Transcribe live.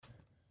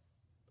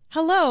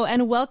Hello,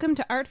 and welcome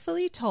to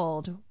Artfully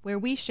Told, where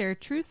we share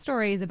true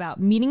stories about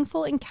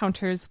meaningful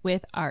encounters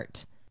with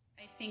art.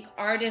 I think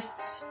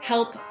artists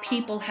help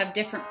people have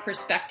different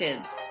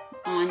perspectives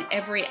on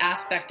every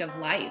aspect of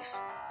life.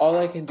 All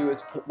I can do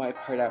is put my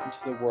part out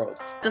into the world.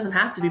 It doesn't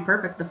have to be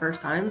perfect the first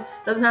time.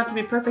 It doesn't have to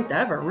be perfect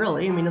ever,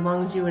 really. I mean, as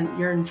long as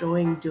you're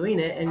enjoying doing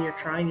it and you're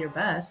trying your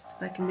best,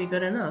 that can be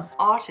good enough.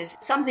 Art is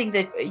something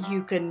that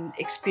you can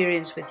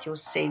experience with your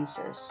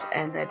senses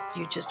and that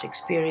you just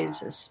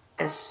experience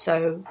as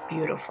so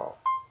beautiful.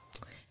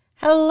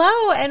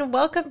 Hello, and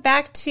welcome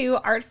back to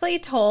Artfully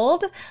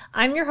Told.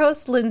 I'm your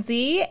host,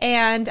 Lindsay,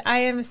 and I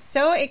am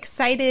so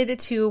excited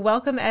to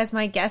welcome as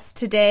my guest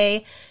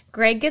today,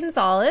 Greg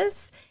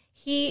Gonzalez.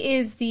 He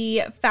is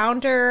the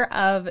founder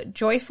of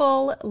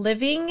Joyful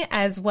Living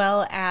as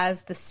well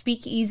as the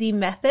Speakeasy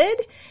Method,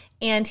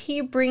 and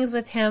he brings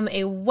with him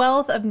a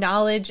wealth of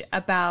knowledge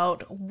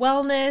about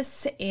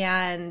wellness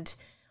and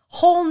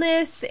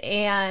wholeness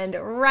and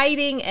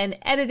writing and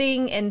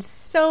editing and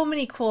so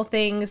many cool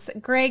things.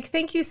 Greg,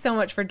 thank you so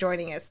much for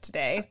joining us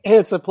today.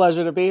 It's a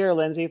pleasure to be here,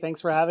 Lindsay.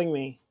 Thanks for having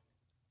me.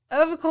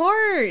 Of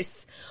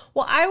course.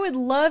 Well, I would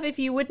love if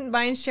you wouldn't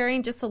mind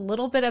sharing just a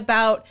little bit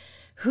about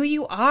who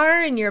you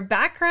are and your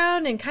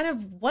background and kind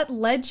of what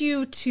led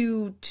you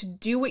to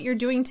do what you're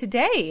doing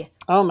today.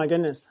 Oh my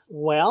goodness.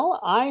 Well,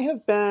 I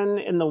have been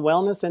in the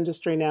wellness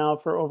industry now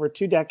for over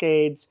 2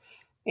 decades.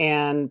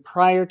 And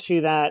prior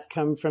to that,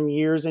 come from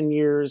years and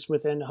years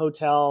within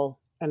hotel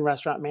and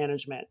restaurant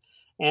management.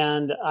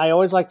 And I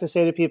always like to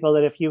say to people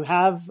that if you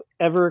have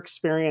ever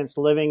experienced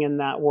living in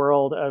that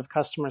world of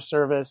customer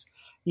service,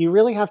 you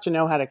really have to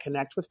know how to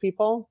connect with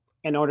people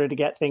in order to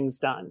get things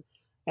done.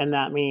 And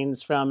that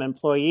means from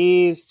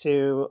employees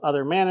to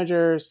other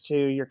managers to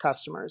your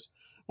customers.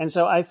 And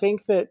so I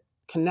think that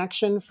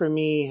connection for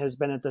me has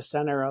been at the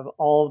center of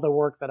all of the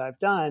work that I've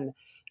done,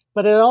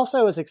 but it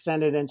also is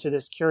extended into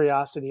this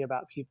curiosity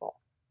about people.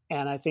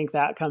 And I think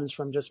that comes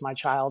from just my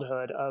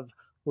childhood of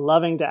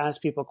loving to ask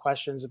people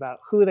questions about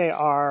who they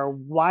are,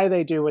 why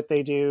they do what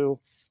they do,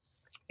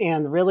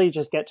 and really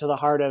just get to the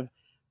heart of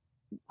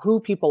who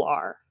people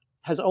are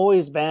has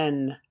always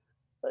been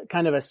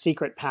kind of a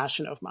secret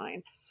passion of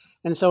mine.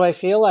 And so I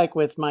feel like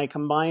with my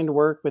combined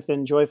work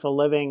within Joyful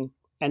Living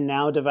and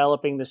now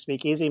developing the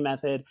Speakeasy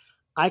Method,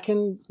 I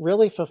can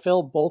really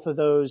fulfill both of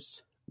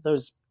those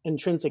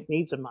intrinsic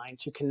needs of mine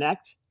to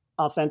connect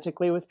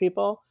authentically with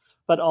people,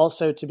 but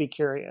also to be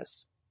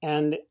curious.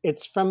 And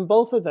it's from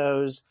both of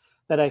those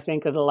that I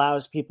think it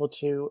allows people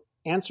to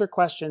answer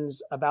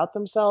questions about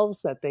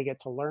themselves, that they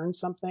get to learn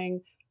something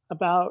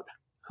about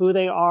who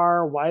they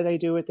are, why they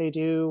do what they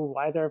do,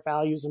 why their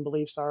values and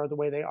beliefs are the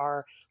way they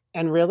are,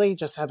 and really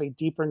just have a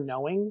deeper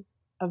knowing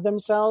of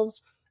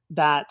themselves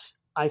that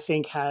I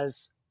think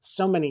has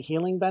so many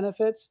healing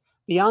benefits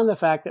beyond the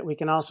fact that we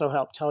can also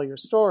help tell your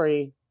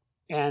story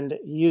and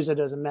use it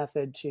as a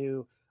method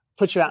to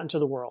put you out into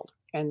the world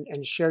and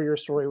share your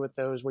story with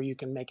those where you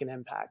can make an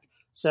impact.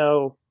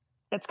 So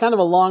it's kind of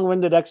a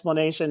long-winded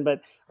explanation,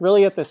 but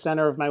really at the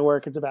center of my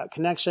work, it's about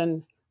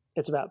connection,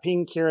 it's about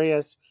being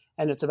curious,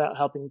 and it's about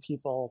helping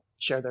people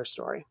share their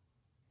story.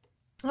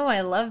 Oh,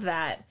 I love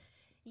that.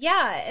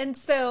 Yeah. And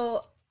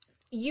so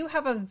you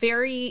have a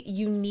very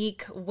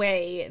unique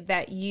way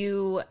that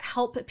you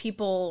help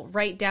people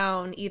write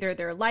down either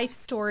their life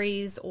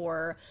stories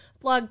or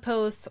blog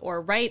posts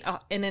or write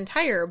an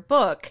entire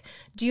book.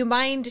 Do you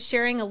mind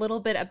sharing a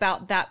little bit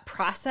about that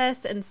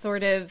process and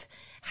sort of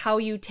how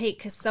you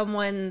take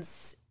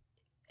someone's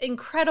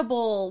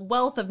incredible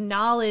wealth of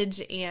knowledge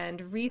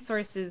and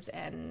resources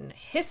and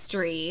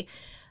history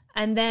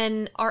and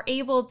then are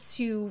able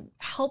to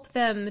help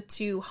them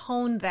to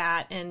hone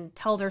that and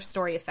tell their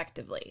story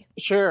effectively?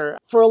 Sure.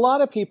 For a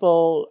lot of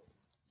people,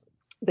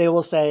 they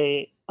will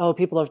say, oh,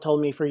 people have told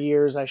me for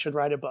years I should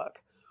write a book,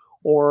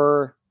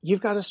 or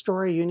you've got a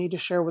story you need to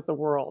share with the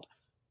world.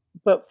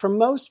 But for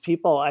most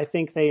people, I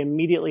think they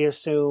immediately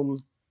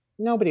assume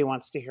nobody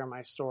wants to hear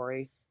my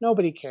story.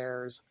 Nobody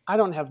cares. I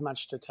don't have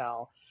much to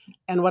tell.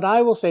 And what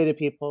I will say to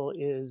people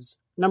is,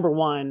 number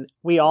one,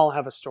 we all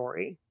have a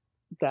story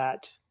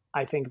that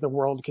I think the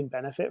world can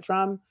benefit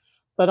from.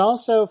 But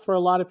also for a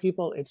lot of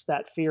people, it's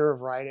that fear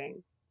of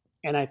writing.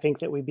 And I think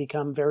that we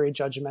become very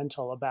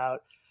judgmental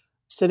about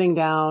sitting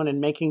down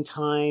and making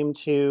time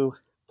to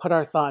put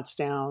our thoughts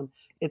down.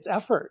 It's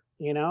effort,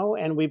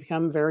 and we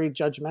become very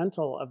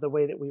judgmental of the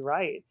way that we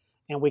write,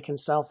 and we can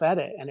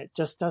self-edit, and it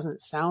just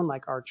doesn't sound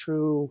like our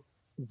true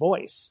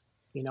voice.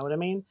 You know what I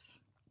mean?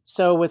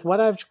 So with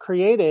what I've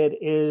created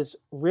is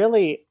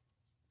really,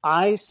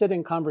 I sit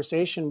in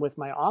conversation with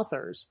my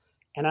authors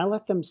and I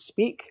let them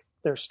speak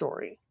their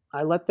story.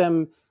 I let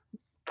them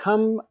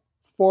come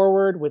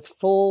forward with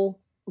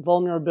full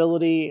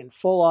vulnerability and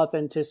full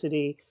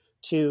authenticity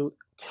to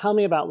tell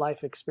me about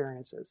life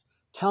experiences.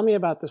 Tell me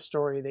about the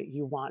story that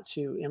you want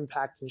to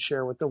impact and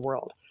share with the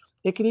world.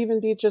 It could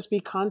even be just be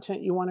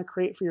content you want to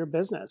create for your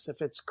business,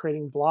 if it's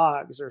creating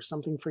blogs or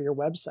something for your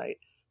website.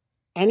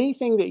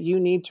 Anything that you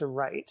need to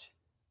write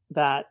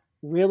that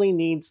really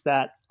needs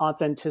that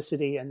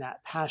authenticity and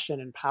that passion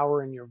and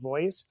power in your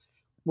voice,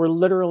 We're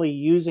literally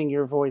using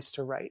your voice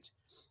to write.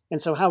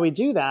 And so how we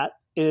do that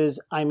is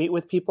I meet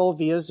with people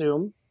via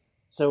Zoom.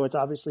 So it's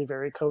obviously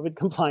very COVID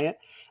compliant.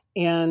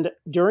 And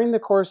during the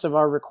course of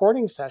our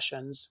recording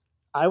sessions,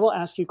 I will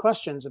ask you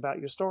questions about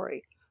your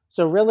story.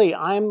 So really,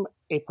 I'm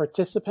a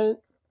participant,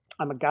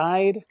 I'm a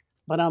guide,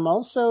 but I'm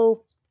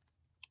also,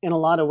 in a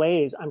lot of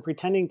ways, I'm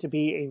pretending to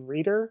be a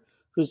reader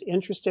who's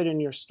interested in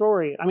your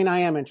story. I mean, I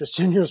am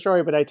interested in your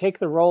story, but I take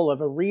the role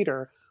of a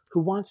reader who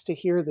wants to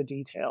hear the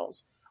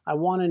details. I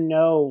want to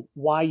know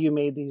why you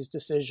made these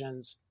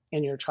decisions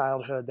in your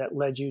childhood that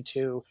led you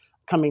to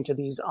coming to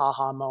these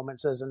aha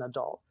moments as an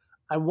adult.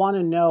 I want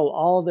to know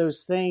all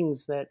those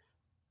things that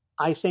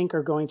I think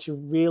are going to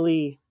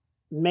really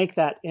make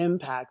that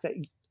impact that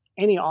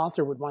any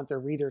author would want their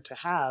reader to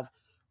have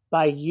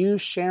by you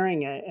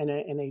sharing it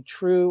in a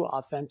true,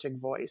 authentic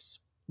voice,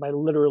 by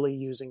literally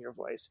using your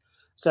voice.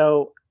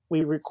 So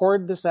we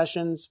record the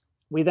sessions.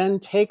 We then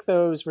take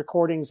those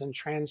recordings and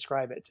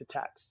transcribe it to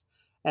text.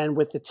 And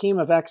with the team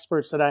of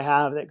experts that I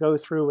have that go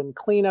through and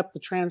clean up the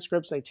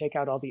transcripts, they take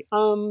out all the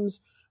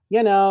ums,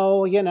 I mean,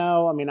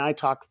 I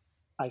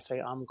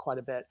say quite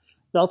a bit.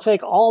 They'll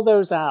take all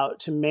those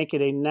out to make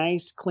it a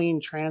nice, clean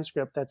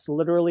transcript that's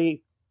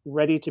literally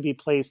ready to be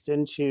placed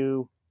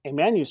into a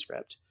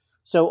manuscript.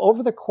 So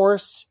over the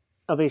course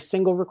of a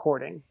single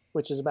recording,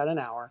 which is about an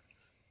hour,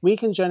 we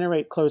can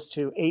generate close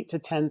to 8,000 to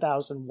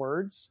 10,000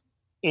 words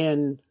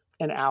in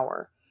an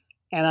hour.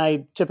 And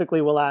I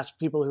typically will ask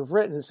people who've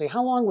written, say,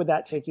 how long would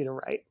that take you to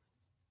write?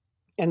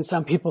 And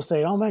some people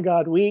say, oh my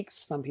God,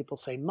 weeks. Some people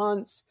say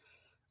months.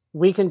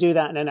 We can do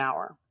that in an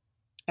hour.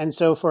 And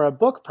so for a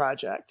book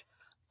project,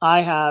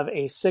 I have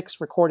a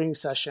 6 recording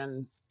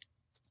session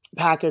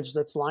package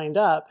that's lined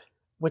up,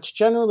 which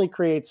generally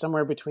creates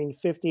somewhere between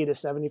 50 to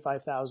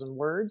 75,000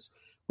 words,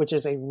 which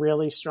is a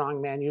really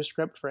strong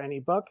manuscript for any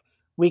book.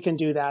 We can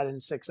do that in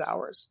 6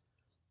 hours.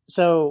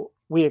 So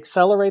we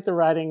accelerate the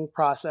writing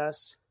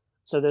process.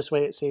 So this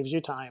way it saves you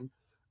time.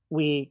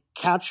 We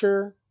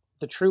capture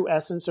the true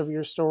essence of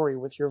your story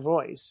with your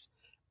voice,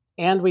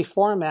 and we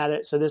format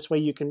it so this way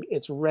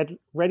it's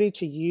ready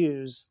to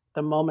use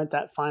the moment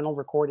that final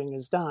recording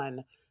is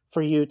done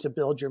for you to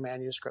build your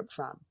manuscript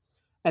from.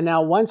 And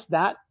now once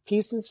that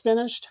piece is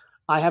finished,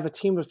 I have a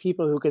team of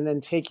people who can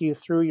then take you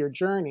through your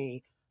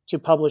journey to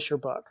publish your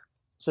book.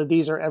 So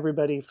these are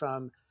everybody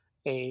from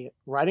a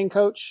writing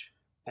coach,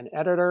 an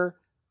editor,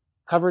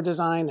 cover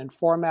design and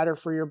formatter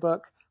for your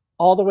book,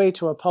 all the way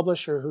to a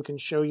publisher who can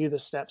show you the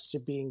steps to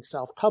being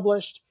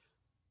self-published.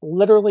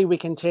 Literally, we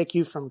can take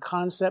you from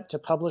concept to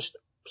published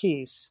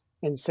piece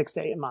in 6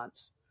 to 8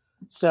 months.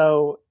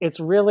 So it's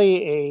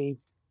really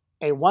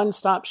a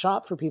one-stop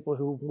shop for people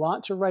who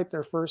want to write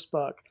their first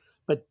book,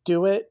 but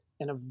do it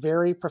in a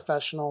very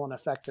professional and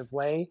effective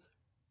way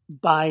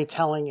by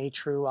telling a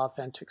true,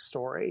 authentic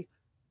story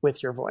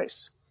with your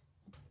voice.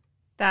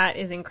 That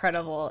is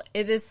incredible.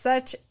 It is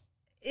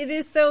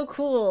so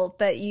cool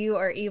that you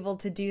are able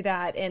to do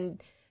that,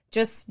 and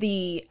just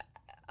the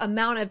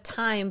amount of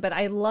time. But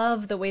I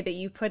love the way that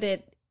you put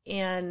it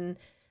in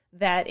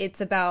that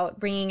it's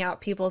about bringing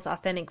out people's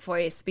authentic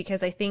voice,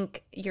 because I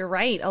think you're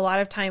right. A lot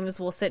of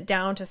times we'll sit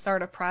down to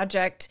start a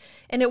project,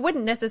 and it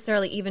wouldn't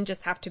necessarily even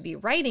just have to be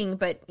writing,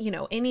 but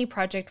any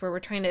project where we're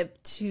trying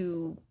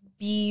to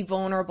be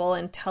vulnerable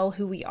and tell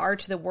who we are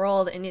to the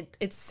world. And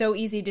it's so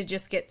easy to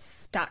just get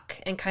stuck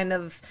and kind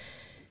of,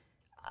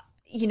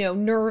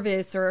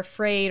 nervous or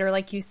afraid, or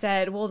like you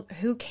said, well,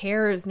 who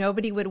cares?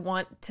 Nobody would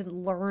want to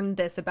learn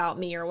this about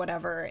me or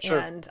whatever. Sure.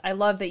 And I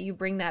love that you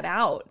bring that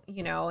out,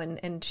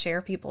 and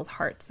share people's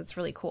hearts. It's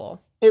really cool.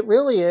 It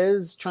really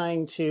is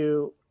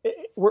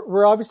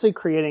we're obviously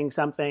creating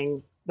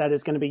something that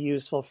is going to be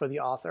useful for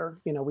the author.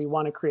 We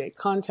want to create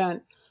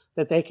content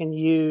that they can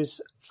use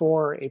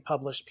for a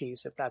published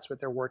piece if that's what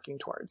they're working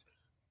towards.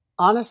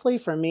 Honestly,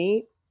 for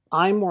me,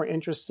 I'm more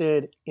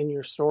interested in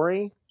your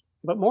story.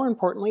 But more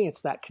importantly,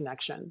 it's that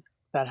connection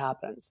that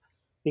happens.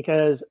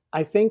 Because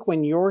I think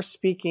when you're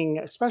speaking,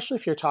 especially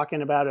if you're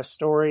talking about a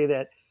story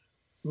that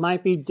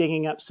might be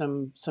digging up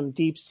some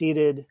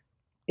deep-seated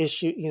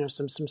issue,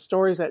 some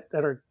stories that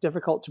are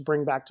difficult to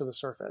bring back to the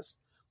surface.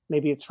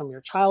 Maybe it's from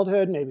your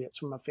childhood, maybe it's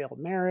from a failed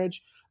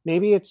marriage,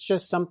 maybe it's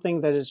just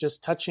something that is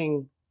just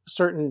touching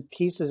certain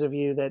pieces of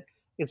you that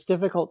it's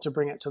difficult to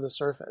bring it to the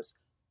surface.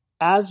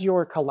 As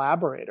your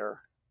collaborator,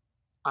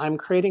 I'm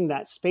creating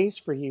that space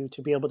for you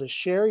to be able to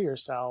share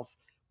yourself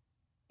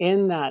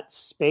in that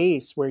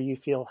space where you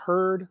feel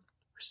heard,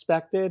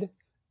 respected,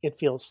 it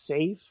feels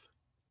safe.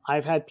 I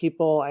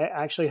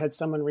actually had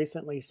someone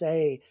recently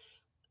say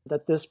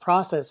that this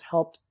process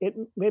helped, it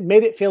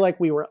made it feel like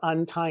we were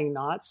untying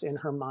knots in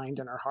her mind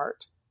and her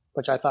heart,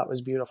 which I thought was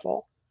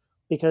beautiful,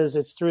 because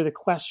it's through the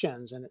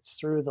questions and it's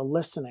through the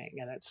listening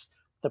and it's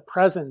the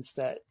presence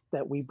that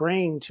we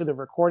bring to the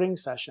recording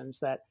sessions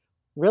that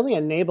really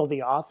enable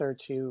the author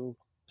to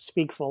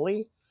speak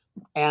fully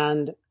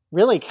and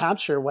really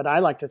capture what I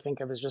like to think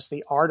of as just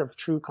the art of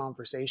true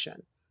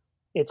conversation.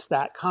 It's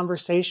that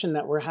conversation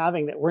that we're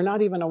having that we're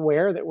not even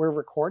aware that we're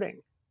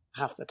recording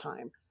half the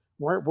time.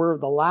 We're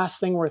the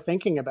last thing we're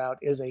thinking about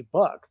is a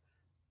book.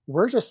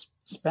 we're just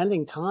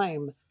spending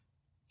time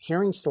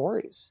hearing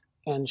stories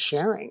and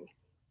sharing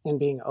and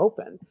being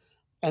open.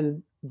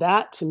 And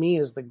that to me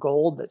is the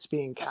gold that's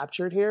being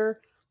captured here,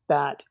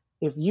 that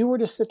if you were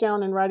to sit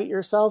down and write it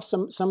yourself,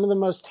 some of the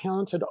most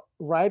talented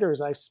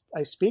writers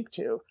I speak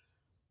to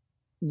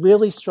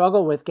really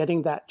struggle with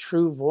getting that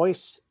true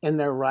voice in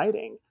their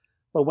writing.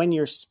 But when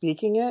you're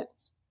speaking it,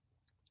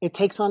 it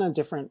takes on a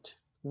different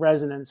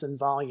resonance and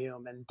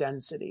volume and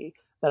density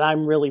that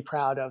I'm really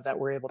proud of that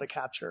we're able to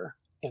capture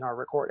in our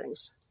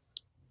recordings.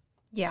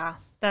 Yeah,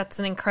 that's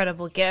an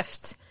incredible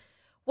gift.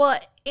 Well,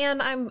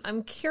 and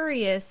I'm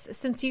curious,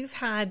 since you've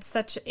had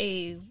such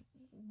a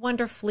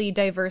wonderfully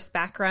diverse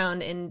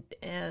background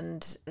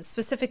and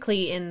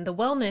specifically in the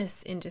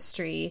wellness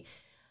industry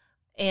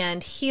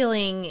and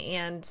healing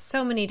and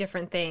so many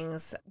different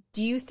things,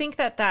 do you think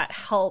that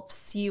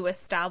helps you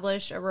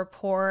establish a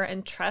rapport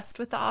and trust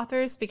with the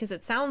authors? Because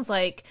it sounds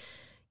like,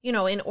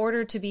 in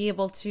order to be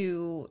able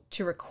to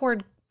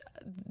record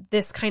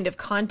this kind of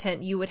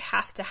content, you would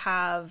have to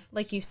have,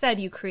 like you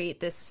said, you create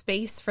this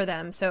space for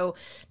them. So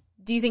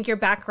do you think your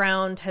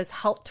background has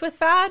helped with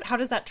that? How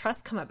does that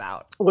trust come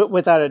about?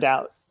 Without a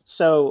doubt.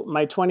 So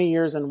my 20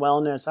 years in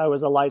wellness, I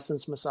was a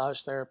licensed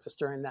massage therapist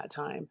during that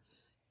time.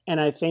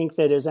 And I think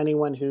that as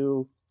anyone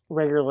who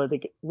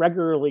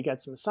regularly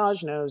gets a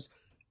massage knows,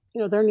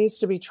 there needs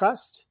to be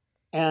trust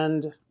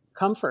and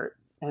comfort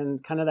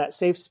and kind of that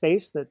safe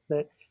space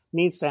that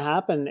needs to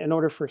happen in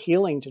order for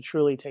healing to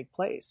truly take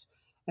place.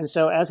 And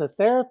so as a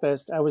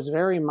therapist, I was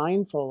very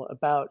mindful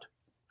about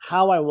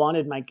how I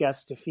wanted my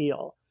guests to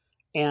feel.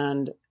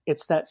 And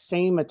it's that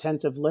same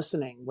attentive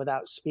listening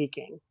without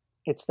speaking.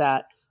 It's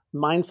that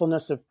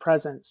mindfulness of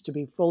presence, to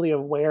be fully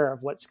aware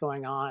of what's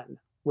going on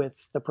with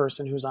the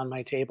person who's on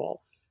my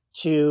table,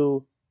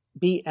 to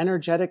be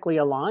energetically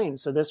aligned.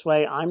 So this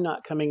way I'm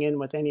not coming in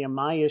with any of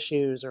my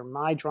issues or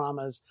my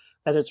dramas,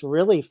 that it's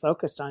really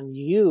focused on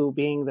you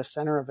being the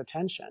center of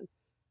attention.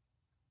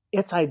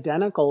 It's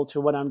identical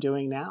to what I'm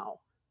doing now.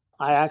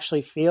 I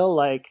actually feel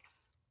like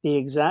the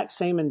exact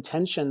same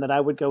intention that I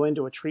would go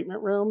into a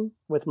treatment room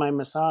with my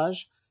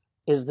massage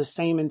is the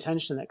same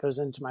intention that goes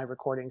into my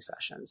recording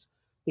sessions,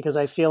 because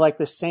I feel like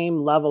the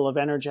same level of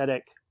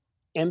energetic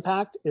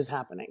impact is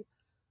happening.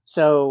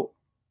 So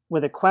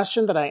with a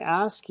question that I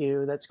ask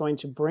you that's going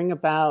to bring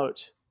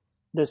about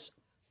this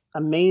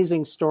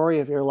amazing story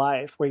of your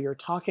life where you're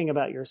talking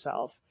about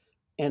yourself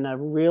in a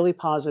really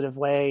positive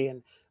way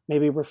and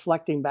maybe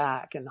reflecting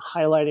back and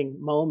highlighting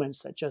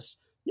moments that just,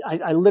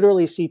 I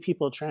literally see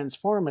people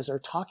transform as they're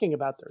talking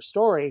about their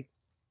story.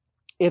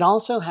 It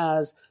also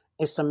has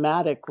a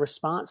somatic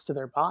response to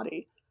their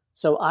body.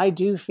 So I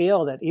do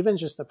feel that even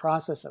just the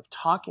process of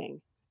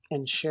talking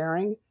and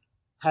sharing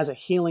has a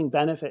healing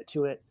benefit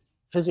to it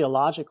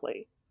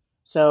physiologically.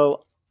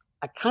 So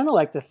I kind of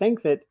like to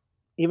think that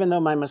even though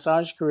my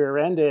massage career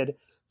ended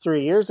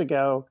 3 years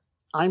ago,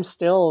 I'm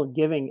still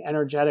giving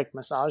energetic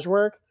massage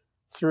work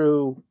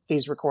through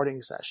these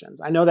recording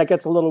sessions. I know that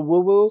gets a little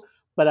woo-woo,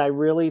 but I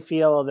really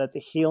feel that the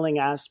healing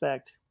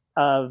aspect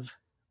of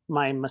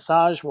my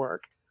massage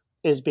work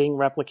is being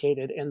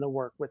replicated in the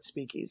work with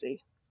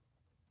Speakeasy.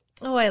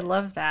 Oh, I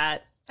love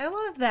that. I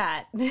love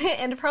that.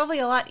 And probably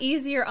a lot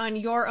easier on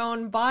your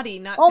own body,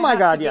 not oh to my have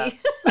God, to be...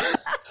 yes.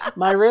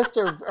 My wrists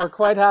are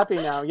quite happy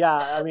now. Yeah.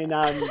 I mean,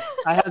 I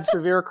had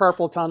severe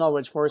carpal tunnel,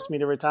 which forced me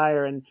to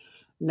retire. And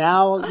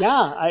now,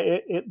 yeah,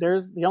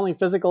 there's the only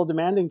physical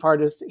demanding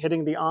part is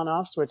hitting the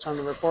on-off switch on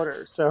the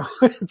recorder. So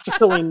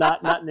it's really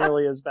not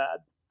nearly as bad.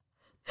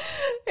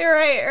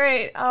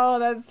 Right. Oh,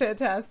 that's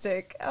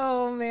fantastic.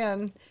 Oh,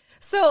 man.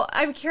 So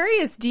I'm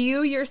curious, do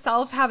you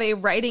yourself have a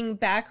writing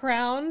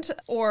background,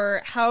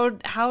 or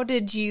how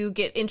did you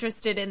get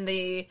interested in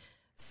the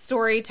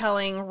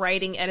storytelling,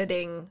 writing,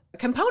 editing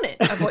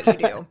component of what you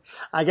do?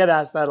 I get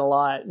asked that a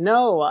lot.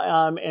 No,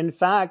 in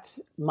fact,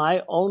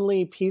 my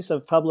only piece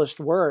of published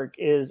work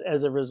is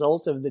as a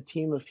result of the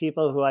team of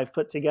people who I've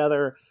put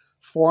together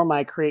for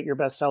my Create Your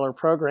Bestseller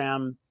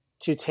program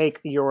to take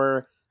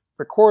your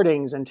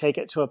recordings and take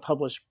it to a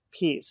published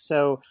piece.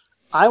 So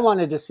I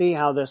wanted to see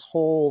how this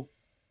whole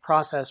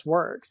process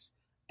works.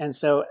 And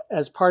so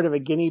as part of a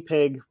guinea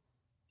pig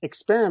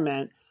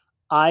experiment,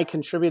 I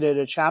contributed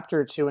a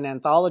chapter to an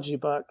anthology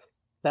book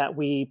that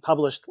we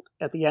published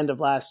at the end of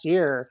last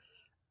year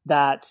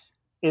that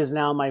is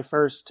now my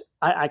first,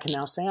 I can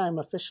now say I'm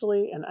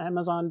officially an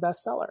Amazon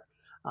bestseller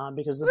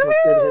because the book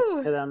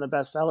did hit on the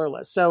bestseller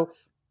list. So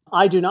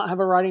I do not have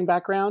a writing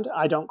background.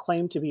 I don't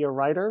claim to be a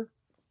writer.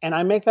 And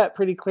I make that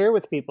pretty clear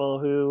with people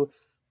who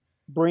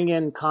bring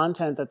in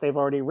content that they've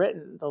already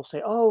written. They'll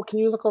say, oh, can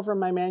you look over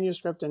my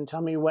manuscript and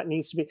tell me what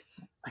needs to be?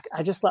 Like,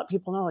 I just let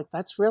people know, like,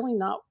 that's really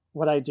not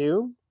what I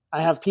do.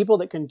 I have people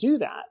that can do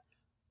that.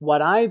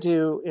 What I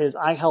do is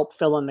I help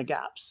fill in the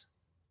gaps.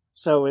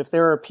 So if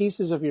there are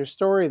pieces of your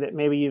story that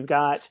maybe you've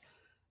got,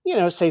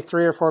 say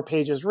 3 or 4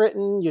 pages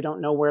written, you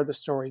don't know where the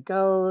story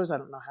goes. I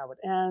don't know how it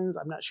ends.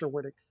 I'm not sure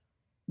where to,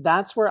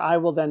 that's where I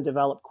will then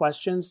develop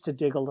questions to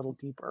dig a little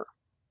deeper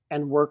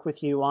and work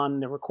with you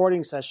on the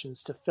recording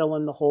sessions to fill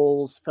in the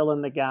holes, fill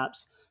in the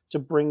gaps, to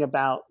bring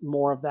about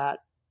more of that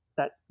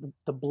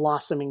the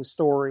blossoming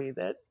story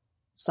that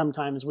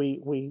sometimes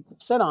we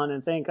sit on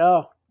and think,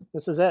 oh,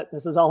 this is it.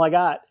 This is all I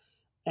got.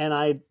 And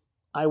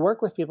I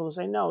work with people to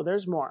say, no,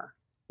 there's more.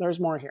 There's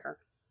more here.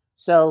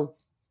 So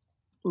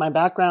my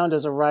background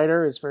as a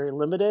writer is very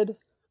limited,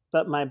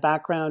 but my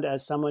background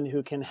as someone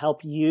who can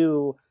help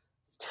you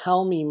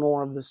tell me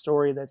more of the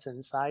story that's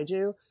inside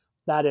you,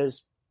 that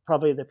is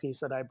probably the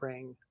piece that I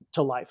bring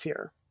to life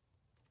here.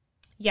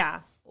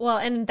 Yeah. Well,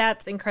 and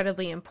that's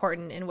incredibly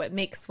important and what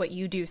makes what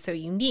you do so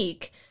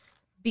unique,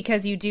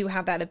 because you do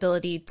have that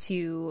ability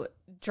to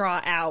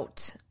draw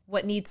out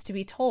what needs to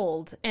be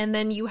told. And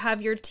then you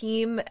have your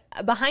team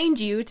behind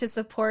you to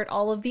support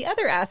all of the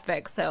other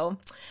aspects. So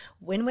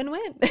win, win,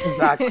 win.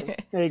 Exactly.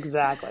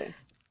 Exactly.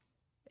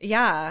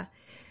 Yeah.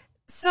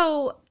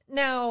 So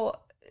now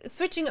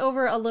switching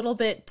over a little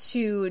bit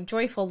to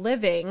joyful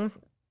living,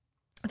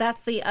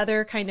 that's the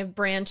other kind of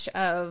branch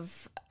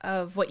of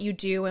what you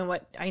do and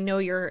what I know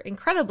you're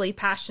incredibly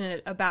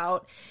passionate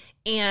about.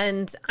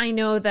 And I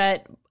know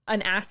that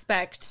an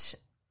aspect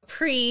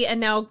pre and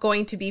now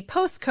going to be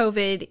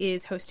post-COVID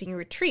is hosting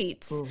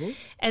retreats. Mm-hmm.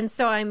 And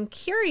so I'm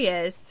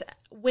curious,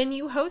 when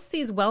you host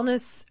these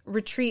wellness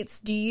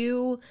retreats, do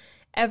you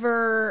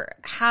ever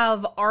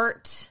have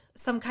art,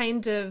 some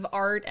kind of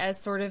art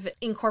as sort of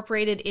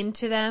incorporated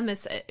into them?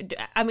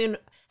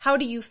 How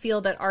do you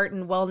feel that art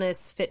and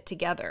wellness fit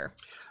together?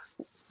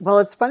 Well,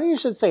 it's funny you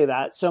should say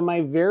that. So my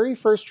very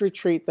first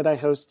retreat that I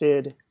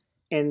hosted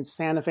in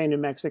Santa Fe, New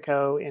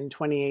Mexico in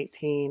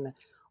 2018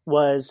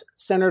 was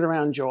centered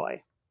around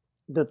joy.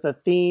 The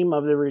theme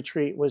of the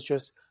retreat was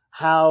just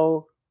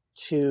how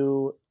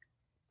to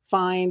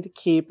find,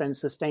 keep, and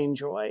sustain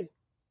joy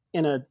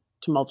in a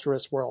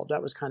tumultuous world.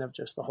 That was kind of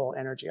just the whole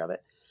energy of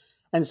it.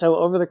 And so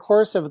over the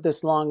course of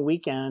this long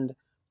weekend,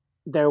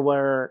 there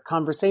were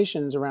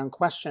conversations around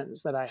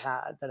questions that I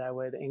had that I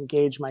would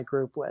engage my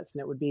group with. And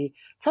it would be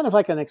kind of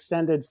like an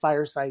extended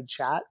fireside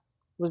chat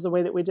was the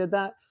way that we did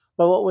that.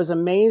 But what was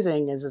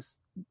amazing is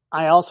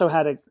I also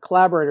had a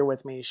collaborator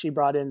with me. She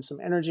brought in some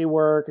energy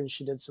work and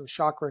she did some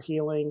chakra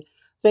healing,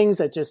 things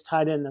that just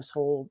tied in this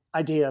whole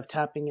idea of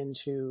tapping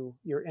into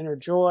your inner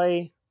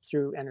joy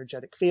through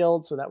energetic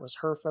fields. So that was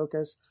her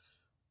focus.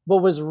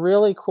 What was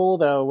really cool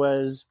though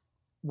was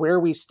where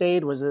we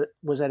stayed was at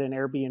an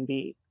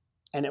Airbnb.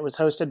 And it was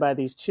hosted by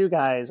these two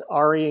guys,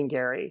 Ari and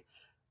Gary.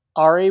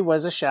 Ari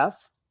was a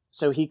chef,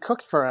 so he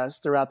cooked for us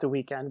throughout the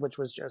weekend, which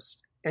was just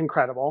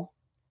incredible.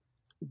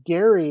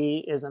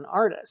 Gary is an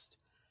artist.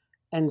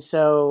 And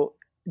so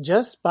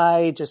just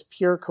by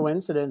pure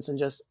coincidence and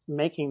just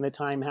making the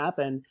time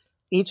happen,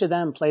 each of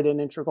them played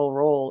an integral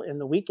role in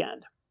the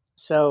weekend.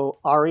 So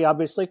Ari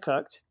obviously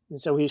cooked,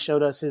 and so he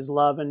showed us his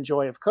love and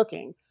joy of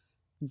cooking.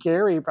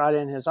 Gary brought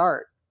in his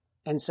art.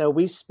 And so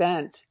we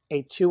spent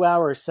a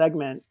 2-hour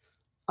segment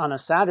on a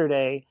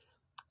Saturday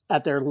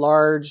at their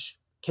large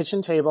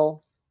kitchen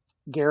table.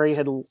 Gary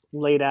had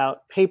laid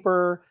out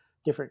paper,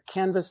 different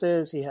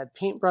canvases. He had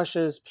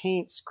paintbrushes,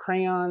 paints,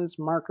 crayons,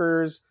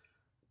 markers,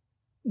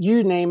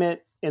 you name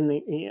it,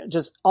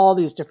 just all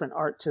these different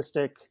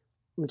artistic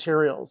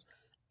materials.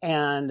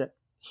 And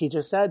he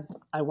just said,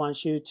 I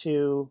want you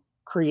to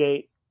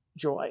create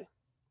joy.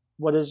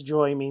 What does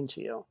joy mean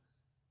to you?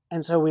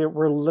 And so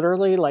we're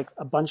literally like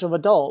a bunch of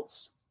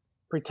adults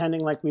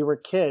pretending like we were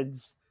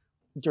kids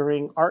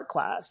during art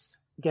class,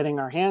 getting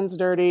our hands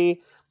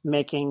dirty,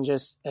 making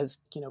just as,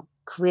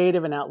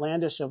 creative and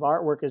outlandish of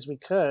artwork as we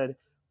could.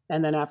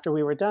 And then after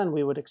we were done,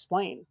 we would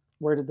explain,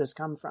 where did this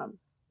come from?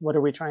 What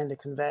are we trying to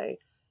convey?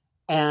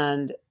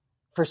 And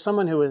for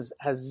someone who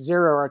has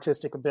zero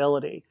artistic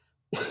ability,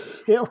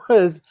 it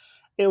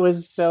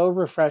was so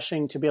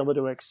refreshing to be able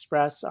to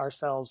express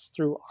ourselves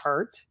through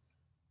art,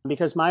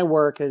 because my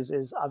work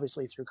is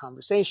obviously through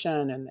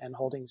conversation and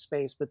holding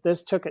space, but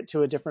this took it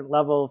to a different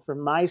level for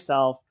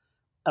myself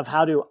of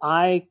how do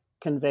I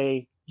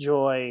convey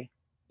joy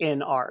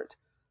in art.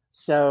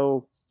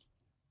 So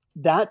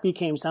that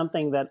became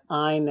something that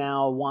I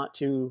now want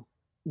to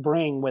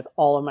bring with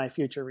all of my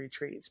future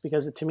retreats,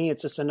 because to me,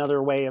 it's just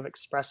another way of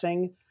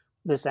expressing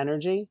this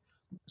energy.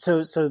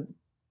 So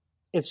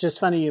it's just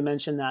funny you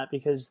mentioned that,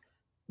 because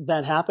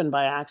that happened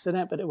by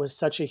accident, but it was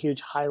such a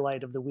huge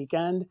highlight of the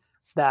weekend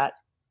that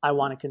I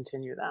want to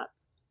continue that.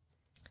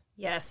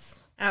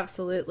 Yes,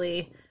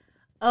 absolutely.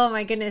 Oh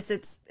my goodness,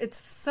 it's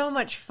so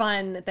much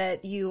fun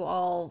that you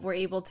all were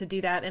able to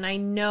do that. And I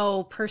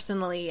know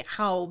personally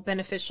how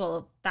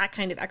beneficial that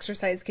kind of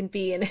exercise can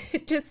be. And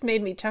it just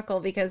made me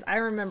chuckle, because I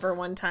remember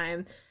one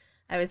time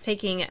I was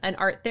taking an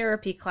art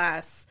therapy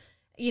class,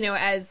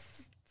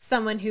 as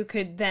someone who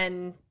could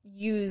then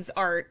use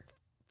art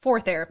for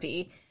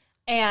therapy.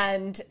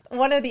 And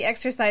one of the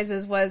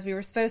exercises was we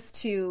were supposed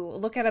to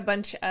look at a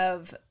bunch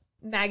of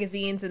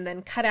magazines and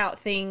then cut out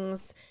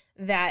things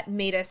that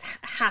made us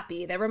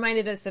happy, that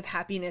reminded us of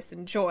happiness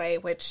and joy,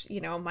 which,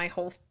 my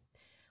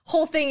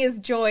whole thing is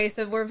joy.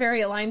 So we're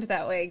very aligned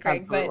that way,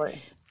 Greg. Absolutely.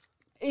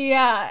 But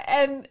yeah.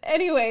 And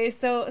anyway,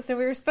 so we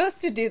were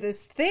supposed to do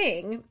this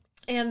thing,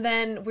 and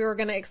then we were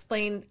going to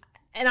explain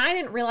And I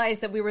didn't realize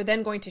that we were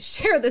then going to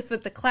share this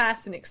with the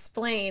class and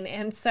explain.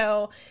 And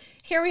so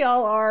here we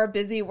all are,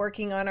 busy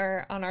working on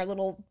our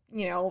little,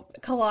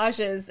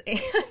 collages.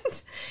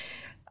 And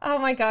oh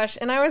my gosh.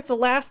 And I was the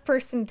last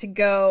person to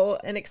go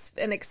and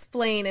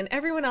explain. And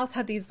everyone else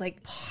had these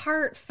like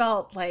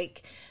heartfelt,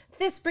 like,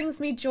 this brings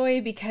me joy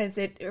because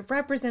it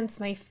represents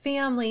my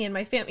family and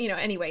my family,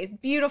 anyways,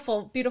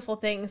 beautiful, beautiful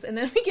things. And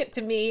then we get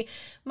to me.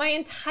 My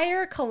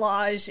entire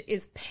collage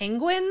is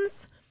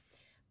penguins,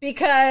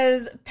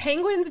 because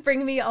penguins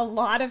bring me a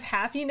lot of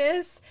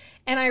happiness.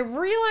 And I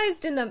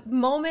realized in the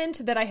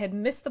moment that I had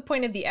missed the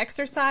point of the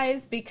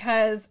exercise,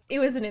 because it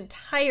was an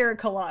entire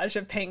collage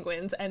of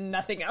penguins and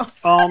nothing else.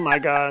 Oh my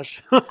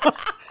gosh.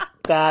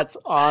 That's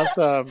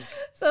awesome.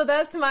 So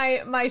that's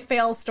my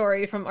fail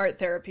story from art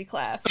therapy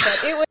class.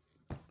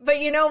 But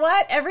you know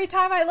what? Every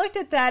time I looked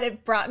at that,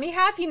 it brought me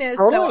happiness.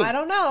 Totally. So I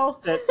don't know.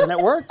 And it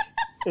worked.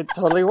 It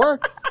totally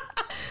worked.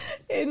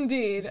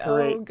 Indeed.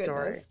 Great oh, goodness.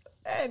 Story.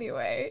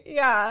 Anyway,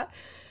 yeah.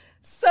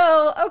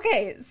 So,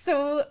 okay.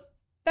 So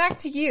back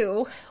to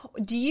you.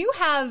 Do you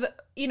have,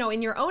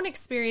 in your own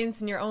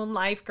experience, in your own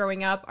life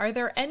growing up, are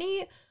there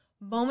any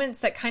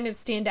moments that kind of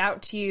stand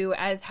out to you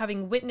as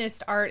having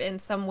witnessed art in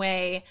some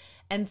way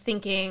and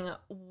thinking,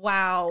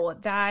 wow,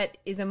 that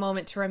is a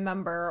moment to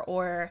remember,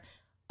 or,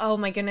 oh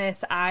my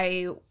goodness,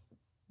 I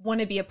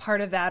want to be a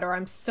part of that, or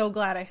I'm so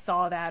glad I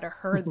saw that or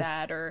heard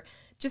that, or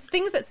just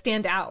things that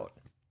stand out?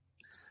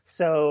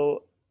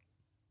 So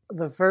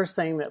the first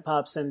thing that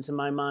pops into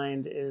my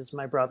mind is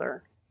my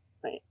brother,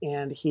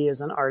 and he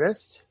is an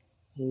artist.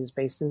 He's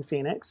based in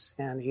Phoenix,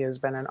 and he has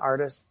been an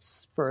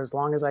artist for as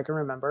long as I can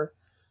remember.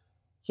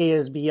 He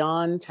is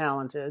beyond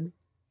talented,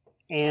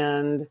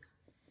 and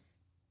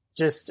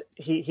just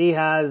he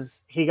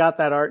got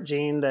that art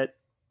gene that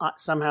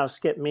somehow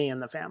skipped me in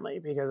the family,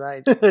 because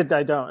I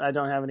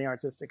don't have any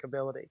artistic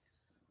ability.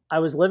 I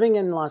was living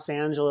in Los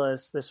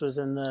Angeles. This was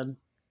in the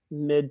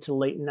mid to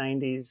late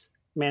 90s,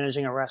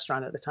 managing a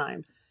restaurant at the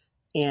time.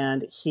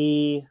 And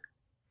he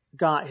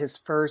got his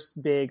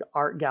first big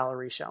art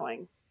gallery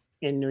showing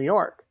in New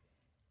York.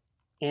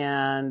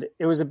 And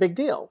it was a big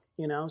deal,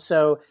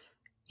 So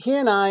he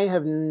and I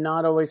have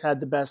not always had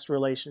the best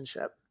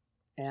relationship.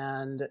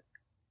 And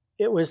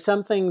it was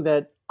something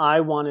that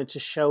I wanted to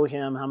show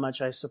him how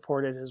much I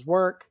supported his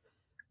work.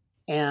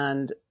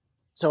 And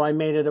so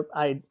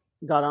I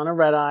got on a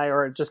red eye,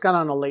 or just got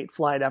on a late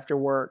flight after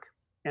work,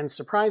 and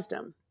surprised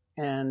him.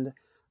 And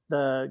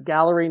the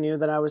gallery knew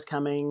that I was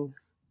coming.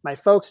 My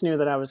folks knew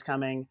that I was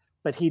coming,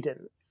 but he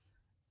didn't.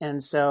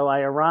 And so I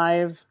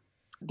arrive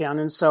down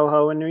in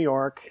Soho in New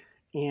York,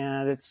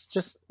 and it's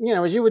just,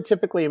 as you would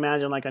typically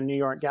imagine, like a New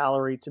York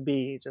gallery to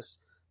be, just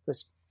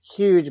this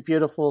huge,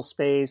 beautiful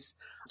space,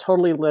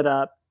 totally lit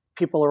up.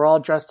 People are all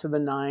dressed to the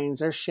nines.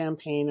 There's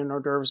champagne and hors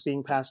d'oeuvres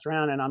being passed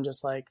around. And I'm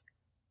just like,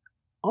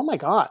 oh my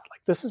God,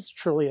 like, this is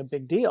truly a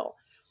big deal.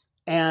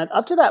 And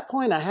up to that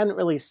point, I hadn't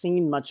really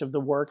seen much of the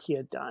work he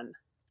had done.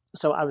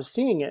 So I was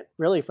seeing it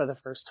really for the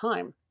first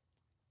time.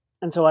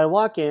 And so I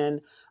walk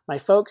in, my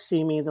folks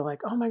see me. They're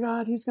like, oh my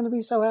God, he's going to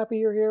be so happy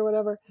you're here,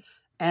 whatever.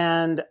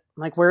 And I'm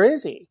like, where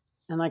is he?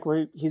 And like,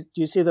 do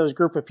you see those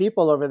group of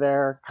people over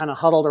there kind of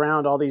huddled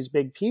around all these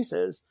big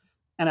pieces?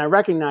 And I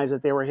recognized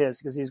that they were his,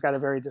 because he's got a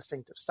very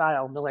distinctive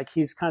style. And they're like,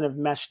 he's kind of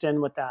meshed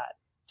in with that,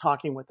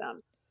 talking with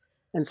them.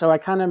 And so I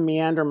kind of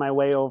meander my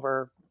way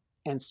over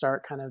and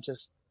start kind of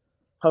just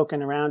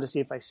poking around to see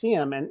if I see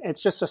him. And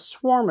it's just a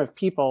swarm of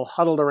people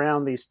huddled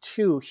around these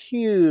two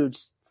huge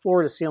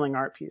floor-to-ceiling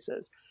art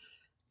pieces.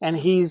 And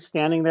he's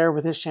standing there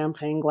with his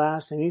champagne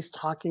glass, and he's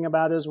talking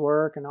about his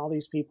work and all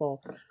these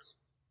people.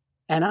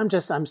 And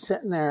I'm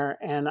sitting there,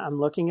 and I'm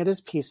looking at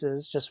his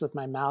pieces just with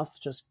my mouth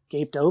just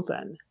gaped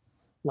open,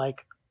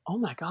 like, oh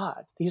my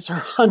God, these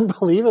are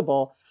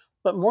unbelievable.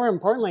 But more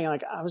importantly,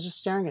 like, I was just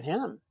staring at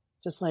him,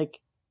 just like,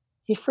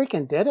 he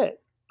freaking did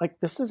it. Like,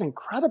 this is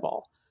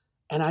incredible.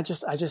 And I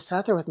just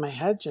sat there with my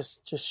head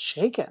just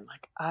shaking.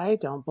 Like, I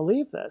don't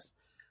believe this.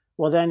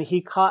 Well, then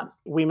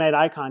we made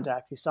eye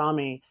contact. He saw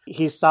me.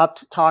 He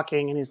stopped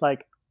talking, and he's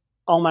like,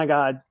 oh my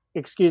God,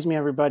 excuse me,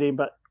 everybody,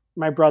 but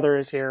my brother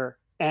is here.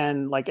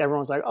 And like,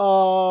 everyone's like,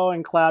 oh,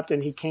 and clapped.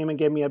 And he came and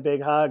gave me a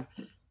big hug.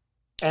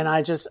 And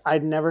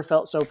I'd never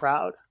felt so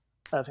proud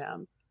of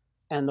him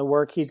and the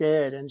work he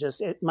did. And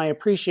my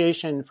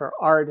appreciation for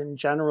art in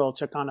general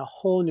took on a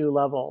whole new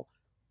level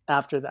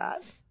after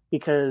that,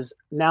 because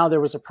now there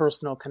was a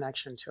personal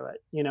connection to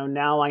it.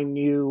 Now I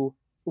knew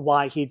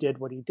why he did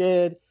what he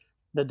did,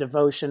 the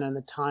devotion and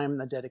the time,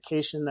 the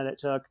dedication that it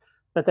took,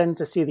 but then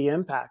to see the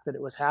impact that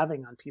it was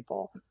having on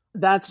people.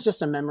 That's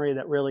just a memory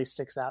that really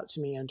sticks out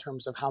to me in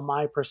terms of how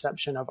my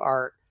perception of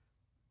art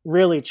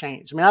really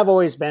changed. I mean, I've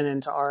always been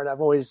into art. I've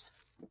always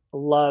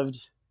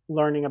loved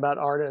learning about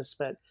artists,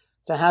 but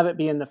to have it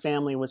be in the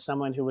family with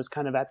someone who was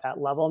kind of at that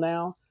level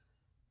now,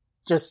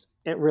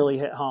 it really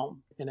hit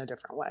home in a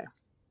different way.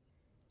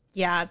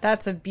 Yeah,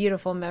 that's a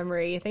beautiful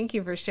memory. Thank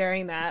you for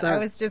sharing that. I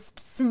was just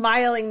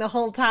smiling the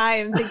whole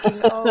time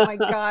thinking, oh my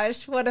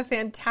gosh, what a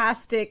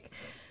fantastic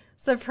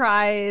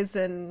surprise.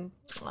 And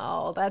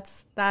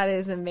that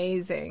is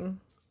amazing.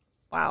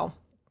 Wow.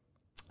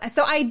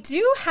 So I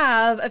do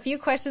have a few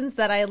questions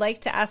that I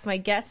like to ask my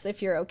guests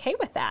if you're okay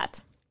with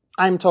that.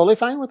 I'm totally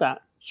fine with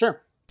that.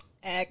 Sure.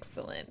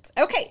 Excellent.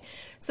 Okay.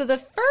 So the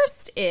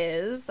first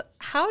is,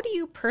 how do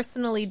you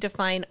personally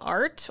define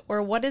art,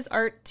 or what is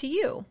art to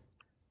you?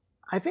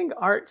 I think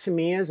art to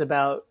me is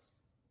about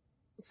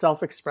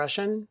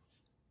self-expression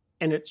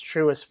in its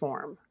truest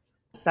form.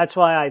 That's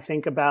why I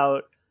think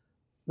about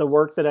the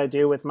work that I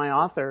do with my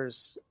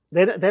authors.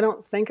 They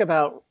don't think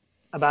about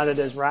it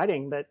as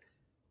writing, but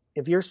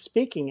if you're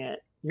speaking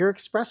it, you're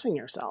expressing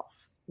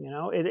yourself. You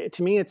know,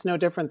 to me, it's no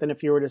different than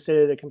if you were to sit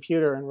at a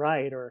computer and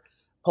write, or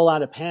pull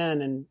out a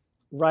pen and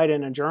write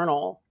in a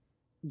journal,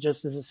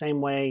 just as the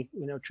same way,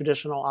 you know,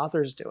 traditional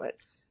authors do it.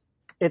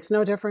 It's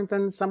no different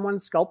than someone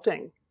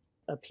sculpting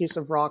a piece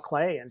of raw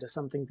clay into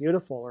something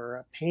beautiful, or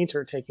a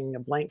painter taking a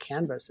blank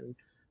canvas and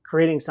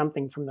creating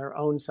something from their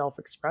own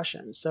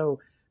self-expression. So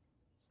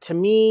to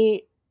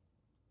me,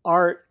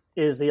 art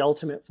is the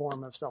ultimate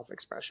form of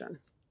self-expression.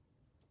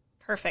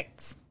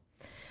 Perfect.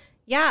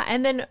 Yeah.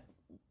 And then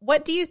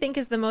what do you think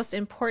is the most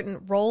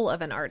important role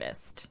of an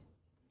artist?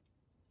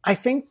 I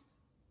think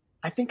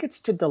it's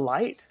to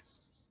delight.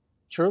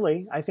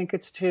 Truly. I think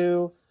it's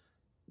to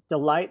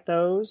delight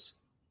those,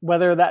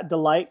 whether that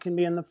delight can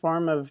be in the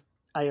form of,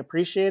 I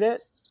appreciate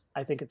it,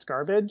 I think it's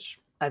garbage,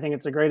 I think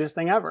it's the greatest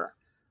thing ever.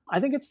 I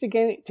think it's to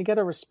get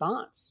a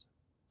response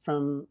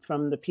from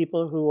the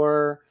people who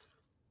are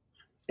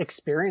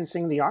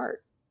experiencing the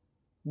art,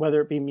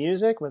 whether it be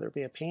music, whether it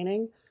be a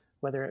painting,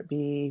 whether it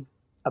be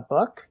a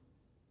book.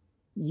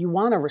 You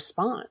want a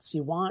response.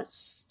 You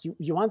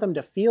want them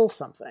to feel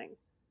something.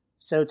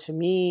 So to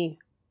me,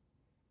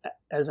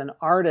 as an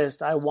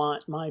artist, I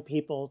want the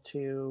people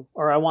who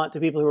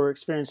are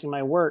experiencing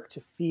my work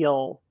to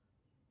feel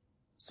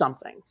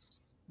something.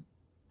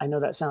 I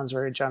know that sounds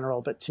very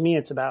general, but to me,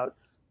 it's about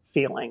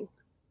feeling.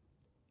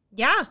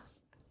 Yeah,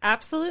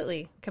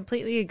 absolutely.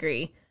 Completely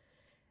agree.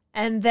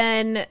 And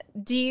then,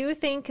 do you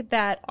think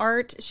that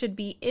art should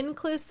be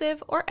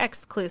inclusive or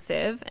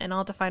exclusive? And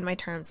I'll define my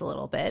terms a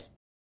little bit.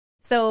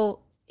 So,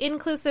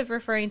 inclusive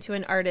referring to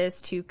an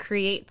artist who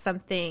creates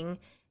something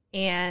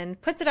and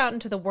puts it out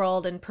into the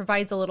world and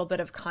provides a little bit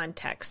of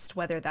context,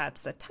 whether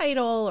that's a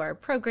title or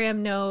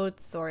program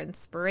notes or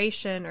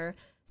inspiration or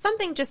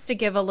something, just to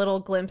give a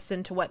little glimpse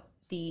into what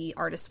the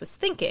artist was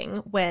thinking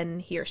when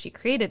he or she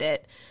created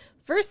it,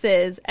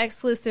 versus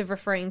exclusive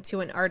referring to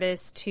an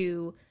artist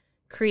who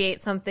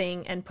creates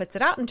something and puts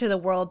it out into the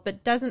world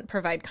but doesn't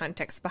provide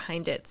context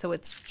behind it. So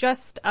it's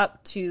just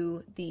up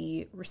to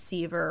the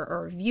receiver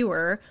or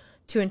viewer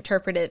to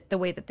interpret it the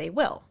way that they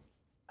will.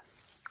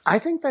 I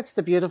think that's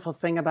the beautiful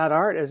thing about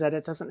art, is that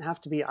it doesn't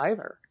have to be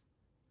either.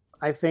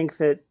 I think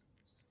that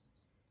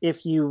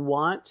if you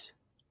want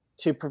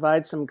to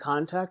provide some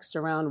context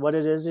around what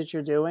it is that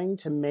you're doing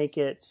to make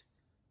it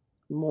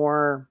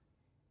more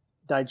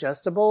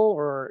digestible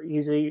or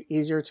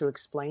easier to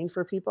explain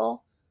for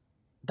people,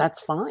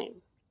 that's fine.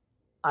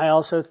 I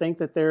also think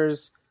that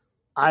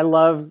I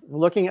love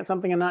looking at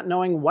something and not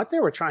knowing what they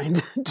were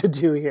trying to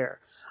do here.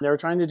 They were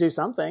trying to do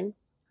something.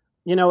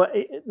 You know,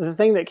 the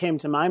thing that came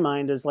to my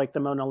mind is like the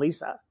Mona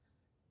Lisa.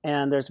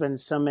 And there's been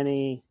so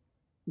many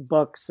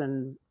books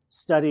and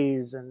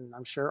studies, and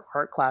I'm sure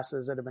art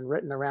classes that have been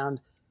written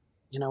around,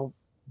 you know,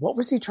 what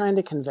was he trying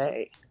to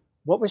convey?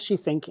 What was she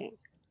thinking?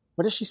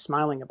 What is she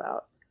smiling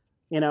about?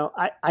 You know,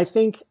 I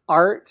think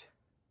art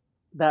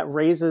that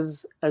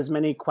raises as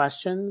many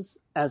questions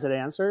as it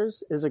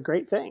answers is a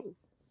great thing.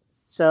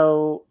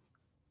 So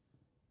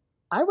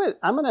I'm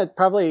going to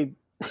probably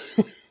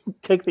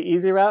take the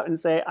easy route and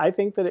say, I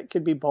think that it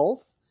could be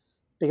both,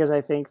 because I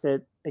think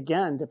that,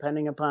 again,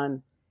 depending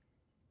upon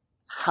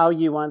how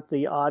you want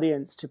the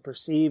audience to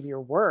perceive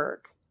your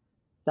work,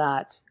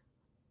 that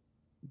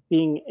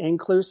being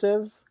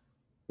inclusive,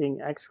 being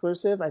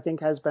exclusive, I think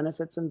has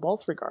benefits in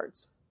both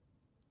regards.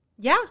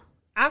 Yeah,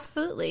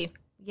 absolutely.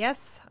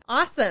 Yes.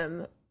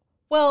 Awesome.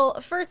 Well,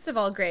 first of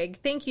all, Greg,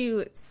 thank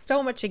you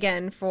so much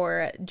again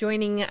for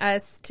joining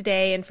us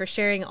today and for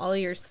sharing all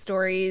your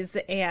stories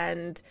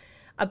and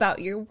about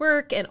your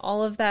work and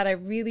all of that. I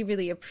really,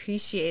 really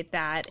appreciate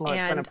that. Well,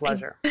 it's been a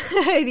pleasure.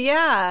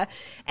 Yeah.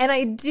 And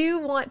I do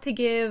want to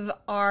give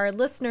our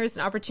listeners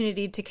an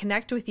opportunity to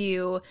connect with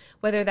you,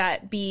 whether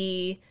that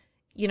be,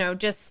 you know,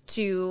 just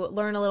to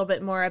learn a little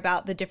bit more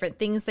about the different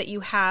things that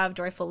you have,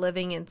 Joyful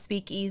Living and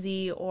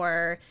Speakeasy,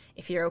 or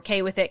if you're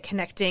okay with it,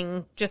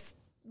 connecting just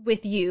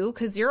with you,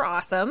 because you're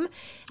awesome.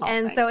 Oh,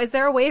 and thanks. So is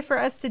there a way for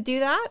us to do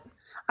that?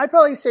 I'd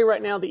probably say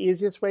right now the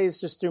easiest way is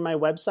just through my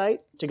website,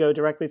 to go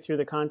directly through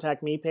the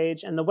Contact Me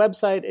page. And the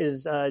website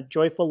is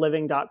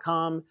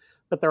joyfulliving.com,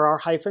 but there are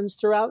hyphens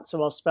throughout,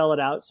 so I'll spell it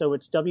out. So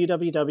it's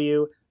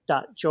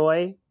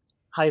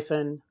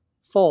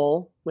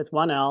www.joy-full with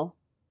one L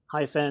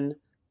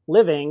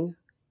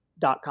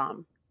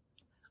living.com.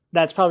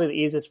 That's probably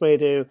the easiest way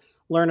to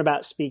learn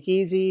about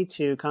Speakeasy,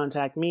 to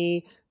contact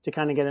me, to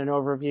kind of get an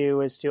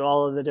overview as to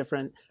all of the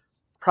different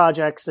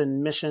projects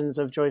and missions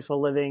of Joyful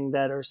Living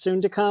that are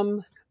soon to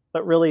come.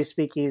 But really,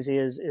 Speakeasy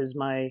is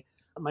my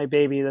my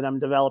baby that I'm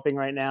developing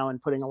right now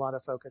and putting a lot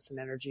of focus and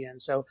energy in.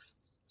 So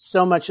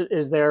much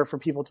is there for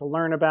people to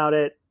learn about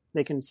it.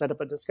 They can set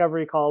up a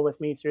discovery call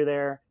with me through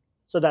there.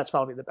 So that's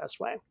probably the best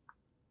way.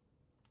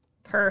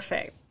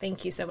 Perfect.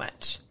 Thank you so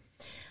much.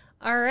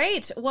 All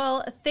right.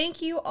 Well,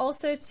 thank you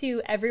also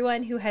to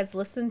everyone who has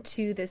listened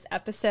to this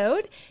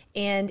episode.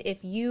 And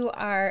if you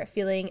are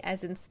feeling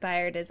as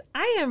inspired as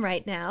I am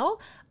right now,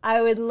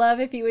 I would love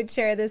if you would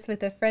share this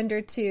with a friend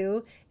or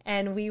two,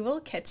 and we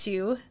will catch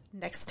you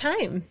next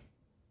time.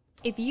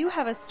 If you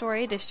have a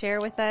story to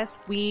share with us,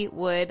 we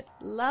would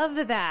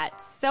love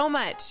that so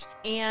much.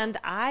 And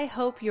I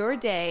hope your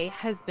day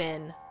has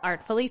been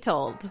artfully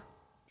told.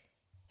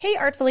 Hey,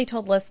 Artfully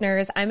Told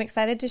listeners, I'm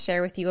excited to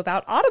share with you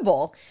about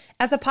Audible.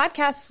 As a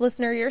podcast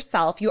listener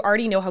yourself, you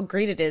already know how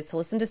great it is to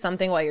listen to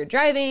something while you're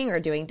driving or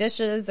doing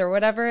dishes or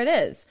whatever it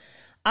is.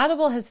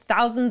 Audible has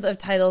thousands of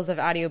titles of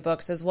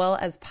audiobooks as well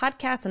as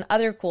podcasts and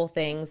other cool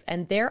things,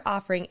 and they're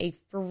offering a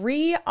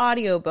free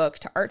audiobook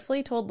to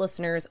Artfully Told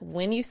listeners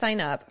when you sign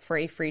up for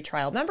a free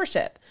trial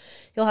membership.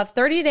 You'll have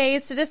 30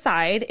 days to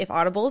decide if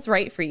Audible is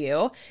right for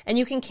you, and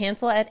you can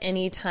cancel at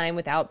any time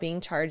without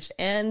being charged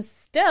and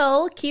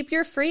still keep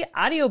your free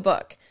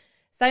audiobook.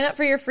 Sign up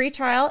for your free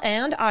trial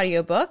and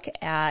audiobook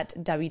at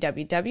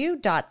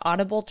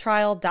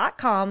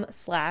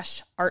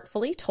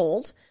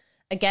www.audibletrial.com/artfullytold.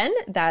 Again,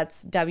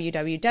 that's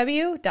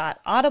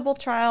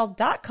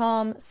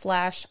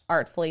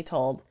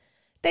www.audibletrial.com/artfullytold.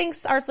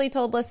 Thanks, Artfully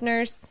Told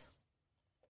listeners.